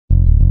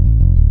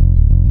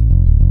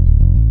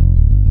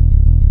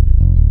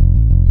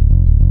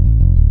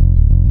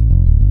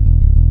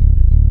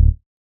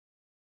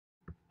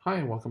Hi,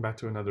 and welcome back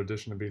to another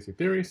edition of Basic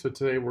Theory. So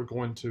today we're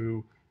going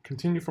to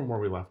continue from where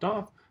we left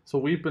off. So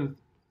we've been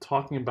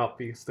talking about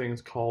these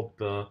things called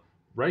the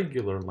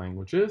regular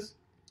languages.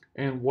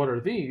 And what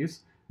are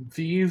these?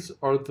 These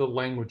are the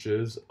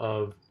languages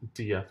of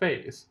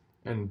DFAs,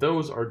 and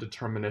those are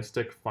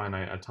deterministic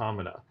finite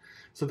automata.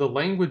 So the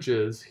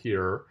languages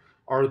here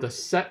are the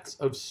sets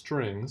of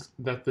strings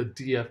that the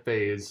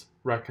DFAs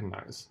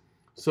recognize.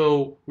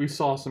 So we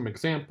saw some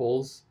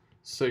examples: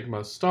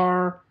 sigma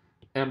star,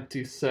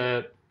 empty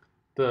set,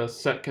 the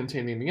set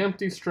containing the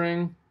empty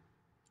string,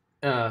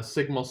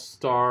 sigma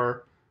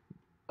star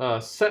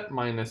set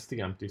minus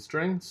the empty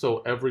string,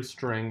 so every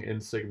string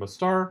in sigma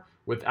star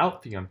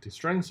without the empty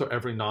string, so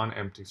every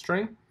non-empty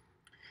string.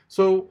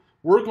 So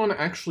we're going to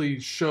actually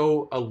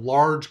show a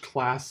large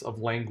class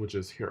of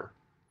languages here.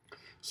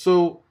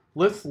 So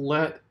let's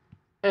let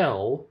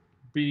L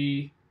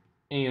be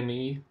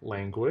any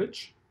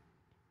language.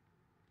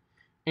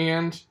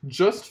 And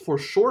just for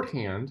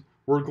shorthand,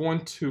 we're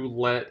going to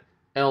let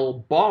L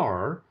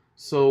bar,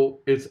 so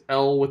it's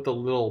L with the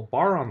little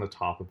bar on the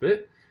top of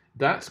it,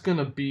 that's going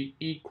to be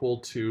equal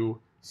to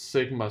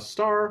sigma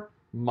star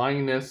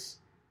minus,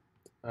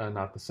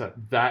 not the set,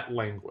 that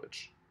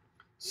language.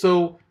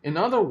 So in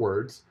other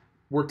words,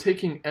 we're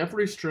taking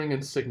every string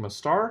in sigma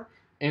star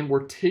and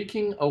we're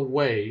taking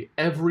away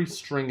every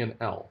string in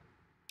L.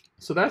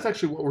 So that's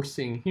actually what we're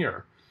seeing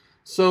here.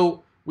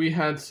 So we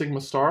had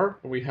sigma star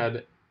and we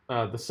had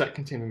the set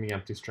containing the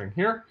empty string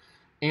here,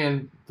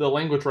 and the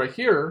language right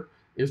here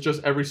is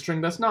just every string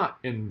that's not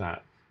in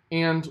that.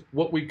 And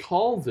what we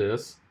call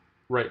this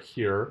right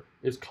here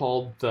is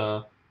called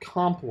the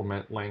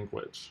complement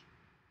language.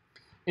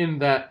 In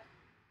that,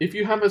 if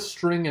you have a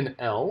string in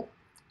L,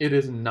 it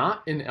is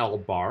not in L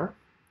bar,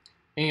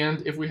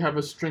 and if we have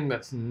a string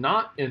that's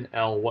not in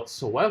L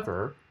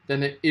whatsoever,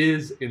 then it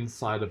is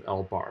inside of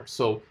L bar.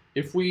 So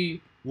if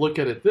we look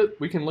at it,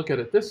 we can look at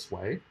it this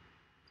way.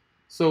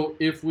 So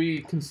if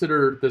we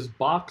consider this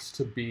box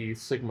to be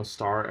sigma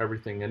star,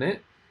 everything in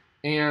it,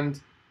 and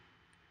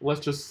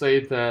let's just say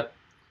that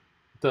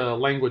the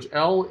language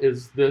L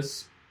is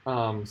this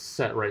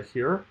set right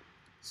here,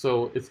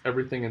 so it's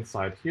everything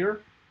inside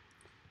here,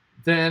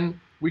 then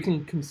we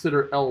can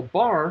consider L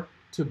bar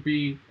to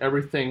be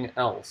everything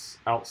else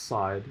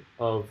outside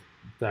of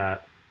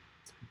that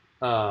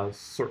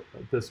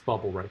this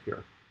bubble right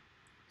here.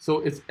 So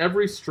it's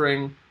every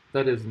string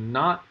that is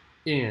not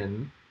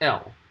in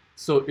L.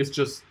 So it's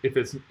just, if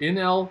it's in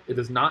L, it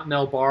is not an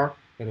L bar,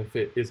 and if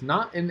it is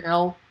not in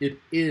L, it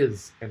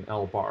is an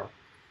L bar.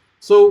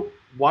 So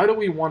why do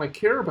we want to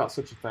care about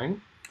such a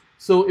thing?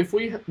 So if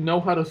we know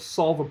how to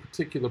solve a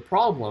particular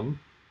problem,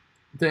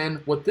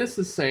 then what this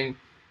is saying,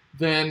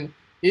 then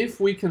if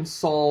we can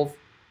solve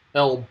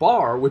L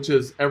bar, which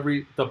is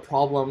the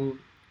problem,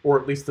 or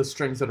at least the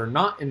strings that are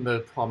not in the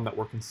problem that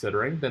we're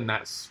considering, then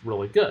that's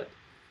really good.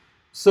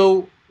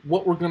 So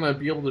what we're going to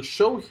be able to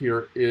show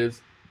here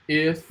is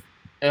if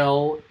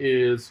L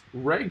is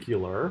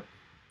regular,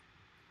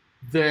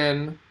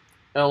 then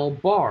L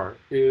bar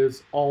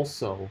is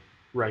also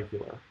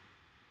regular.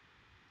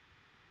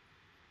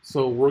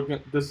 So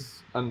this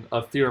is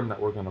a theorem that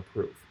we're going to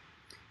prove.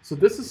 So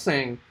this is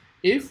saying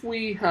if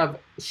we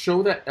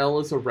show that L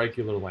is a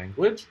regular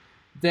language,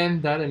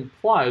 then that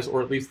implies,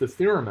 or at least the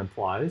theorem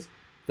implies,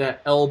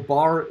 that L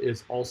bar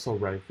is also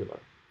regular.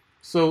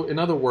 So in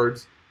other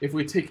words, if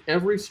we take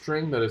every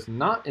string that is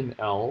not in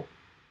L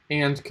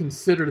and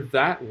consider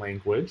that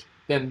language,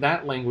 then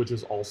that language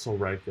is also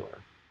regular.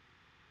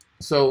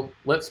 So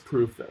let's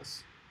prove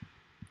this.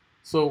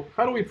 So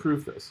how do we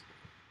prove this?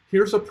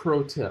 Here's a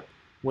pro tip.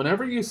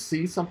 Whenever you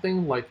see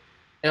something like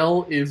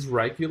L is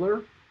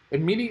regular,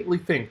 immediately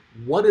think,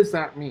 what does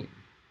that mean?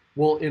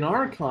 Well, in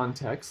our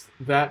context,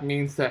 that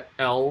means that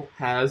L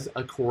has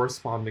a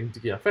corresponding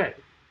DFA.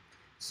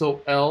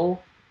 So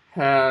L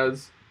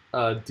has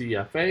a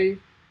DFA,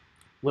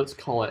 let's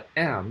call it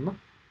M,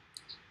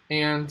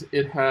 and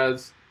it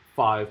has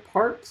 5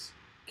 parts: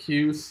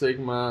 Q,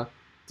 sigma,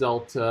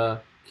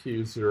 delta,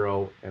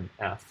 Q0, and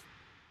F.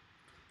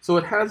 So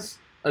it has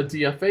a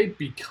DFA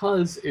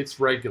because it's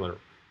regular.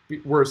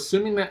 We're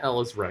assuming that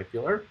L is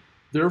regular,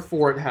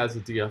 therefore it has a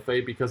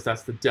DFA because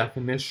that's the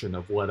definition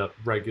of what a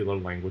regular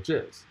language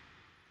is.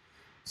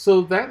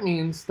 So that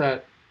means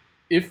that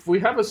if we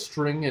have a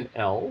string in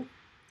L,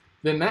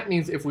 then that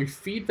means if we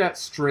feed that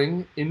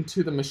string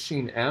into the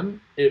machine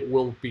M, it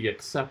will be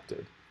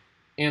accepted.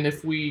 And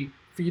if we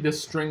feed a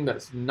string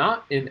that's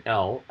not in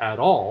L at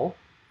all,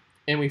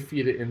 and we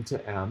feed it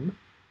into M,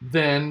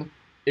 then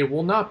it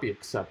will not be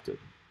accepted.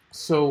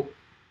 So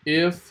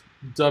if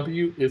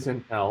W is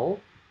in L,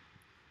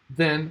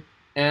 then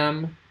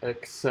M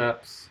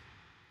accepts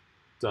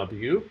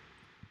W.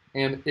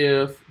 And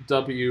if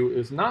W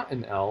is not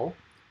in L,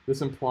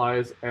 this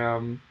implies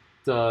M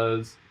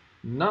does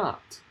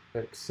not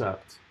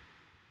accept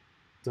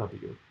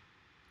W.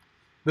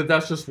 But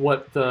that's just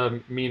what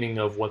the meaning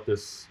of what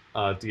this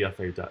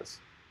DFA does.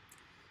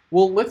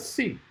 Well, let's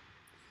see.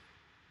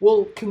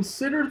 Well,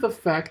 consider the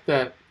fact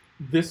that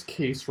this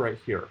case right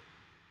here,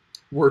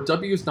 where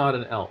W is not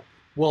an L.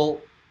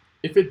 Well,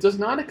 If it does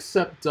not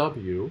accept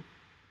W,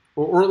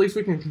 or at least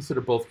we can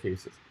consider both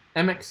cases,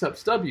 M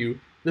accepts W,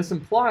 this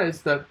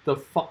implies that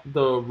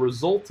the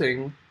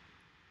resulting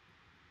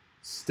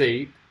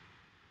state,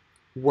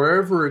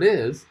 wherever it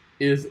is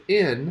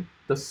in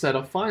the set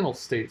of final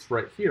states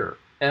right here.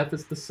 F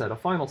is the set of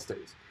final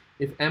states.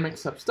 If M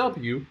accepts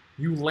W,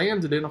 you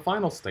landed in a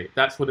final state.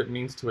 That's what it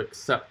means to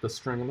accept the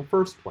string in the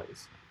first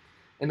place.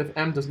 And if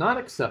M does not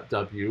accept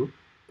W,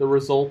 the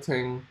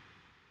resulting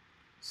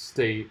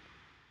state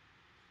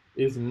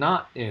is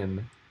not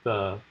in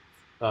the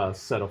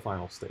set of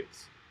final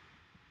states.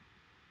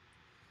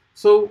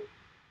 So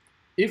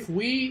if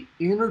we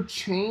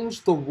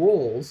interchange the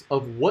roles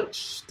of which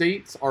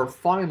states are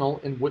final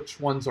and which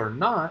ones are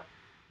not,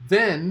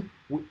 then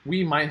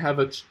we might have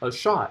a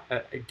shot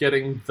at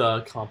getting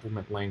the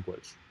complement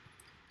language.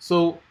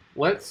 So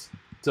let's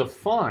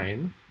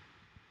define,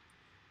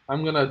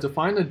 I'm going to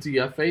define a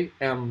DFA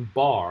M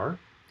bar.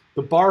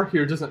 The bar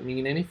here doesn't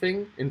mean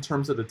anything in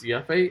terms of the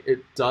DFA.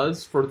 It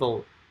does for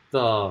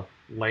the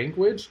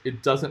language.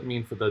 It doesn't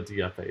mean for the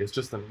DFA. It's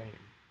just a name.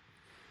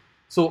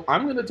 So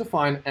I'm going to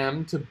define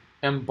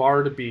M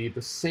bar to be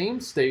the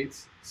same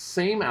states,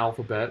 same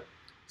alphabet,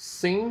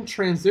 same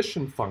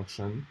transition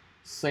function,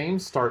 same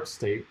start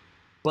state,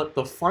 but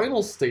the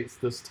final states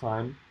this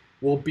time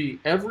will be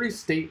every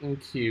state in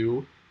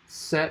Q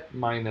set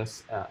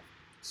minus F.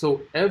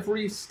 So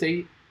every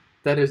state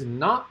that is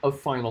not a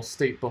final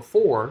state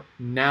before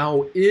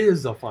now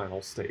is a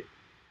final state.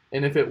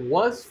 And if it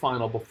was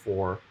final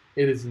before,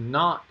 it is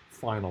not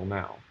final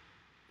now.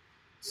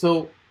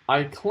 So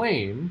I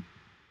claim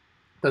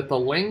that the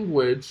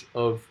language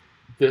of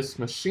this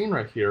machine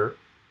right here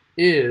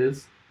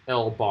is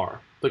L bar,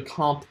 the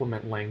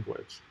complement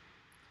language.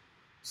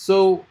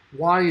 So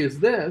why is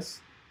this?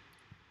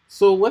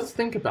 So let's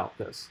think about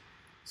this.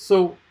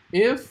 So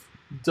if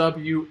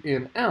W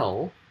in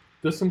L,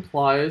 this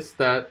implies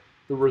that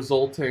the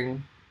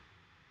resulting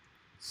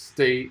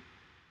state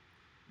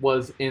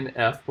was in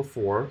F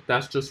before.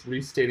 That's just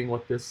restating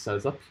what this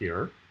says up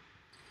here.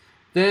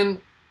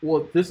 Then,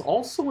 well, this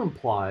also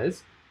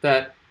implies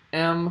that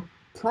M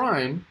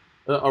prime,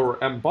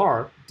 or M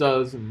bar,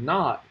 does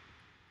not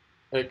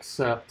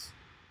accept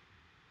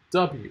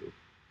W,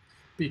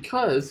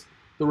 because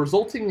the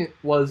resulting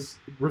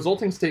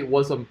state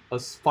was a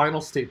final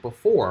state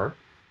before,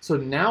 so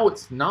now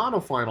it's not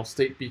a final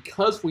state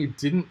because we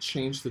didn't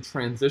change the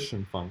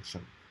transition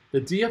function.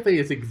 The DFA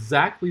is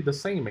exactly the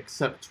same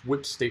except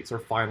which states are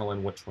final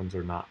and which ones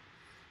are not.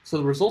 So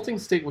the resulting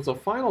state was a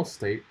final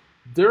state,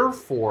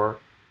 therefore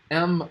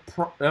M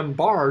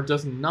bar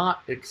does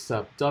not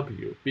accept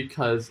W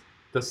because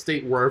the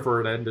state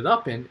wherever it ended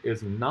up in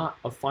is not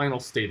a final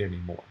state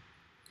anymore.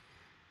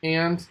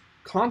 And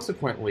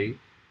consequently,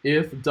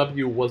 if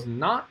W was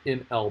not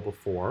in L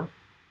before,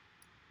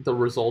 the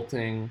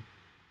resulting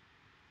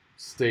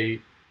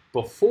state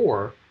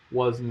before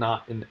was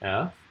not in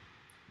F.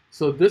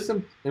 So this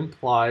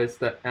implies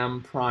that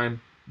M prime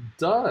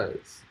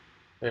does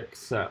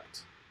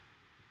accept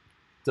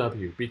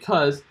W,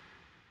 because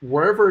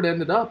wherever it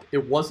ended up,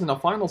 it wasn't a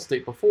final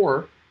state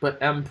before, but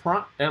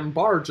M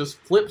bar just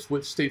flips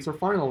which states are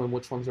final and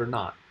which ones are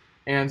not.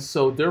 And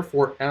so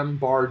therefore M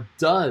bar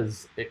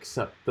does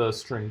accept the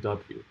string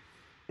W.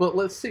 But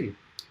let's see,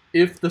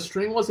 if the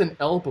string was in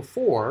L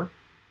before,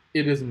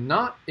 it is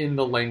not in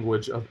the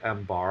language of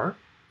M bar,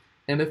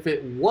 and if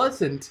it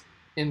wasn't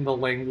in the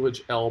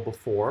language L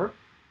before,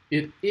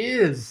 it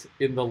is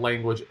in the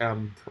language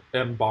M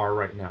bar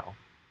right now.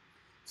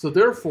 So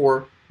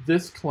therefore,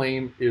 this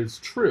claim is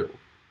true.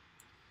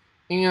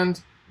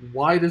 And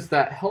why does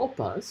that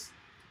help us?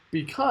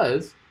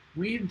 Because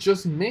we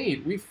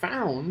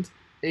found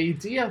a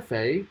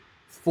DFA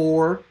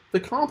for the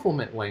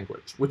complement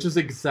language, which is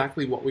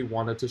exactly what we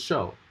wanted to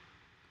show.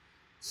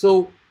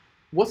 So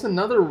what's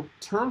another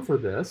term for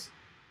this?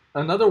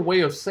 Another way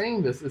of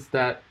saying this is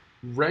that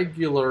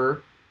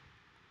regular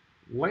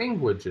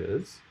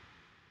languages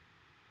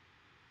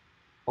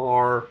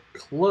are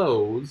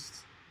closed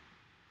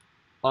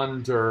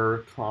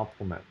under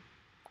complement.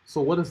 So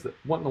what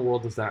in the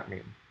world does that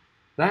mean?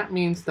 That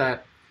means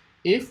that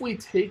if we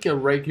take a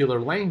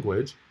regular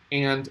language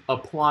and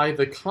apply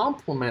the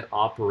complement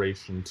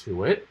operation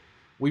to it,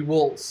 we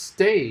will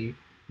stay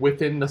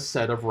within the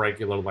set of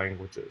regular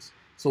languages.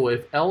 So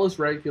if L is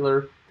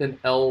regular, then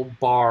L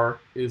bar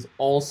is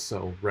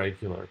also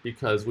regular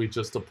because we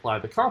just apply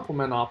the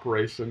complement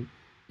operation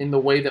in the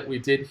way that we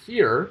did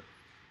here,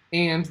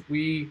 and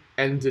we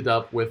ended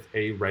up with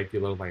a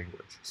regular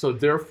language. So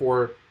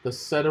therefore, the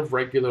set of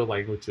regular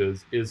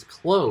languages is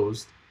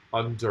closed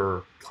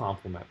under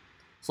complement.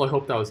 So I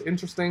hope that was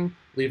interesting.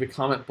 Leave a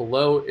comment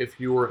below if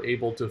you were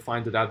able to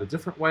find it out a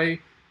different way.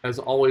 As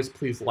always,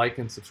 please like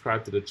and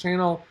subscribe to the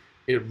channel.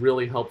 It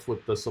really helps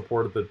with the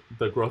support of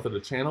the growth of the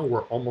channel.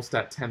 We're almost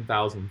at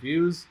 10,000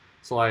 views,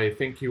 so I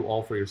thank you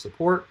all for your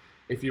support.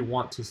 If you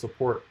want to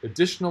support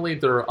additionally,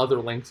 there are other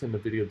links in the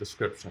video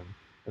description.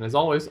 And as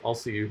always, I'll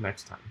see you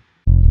next time.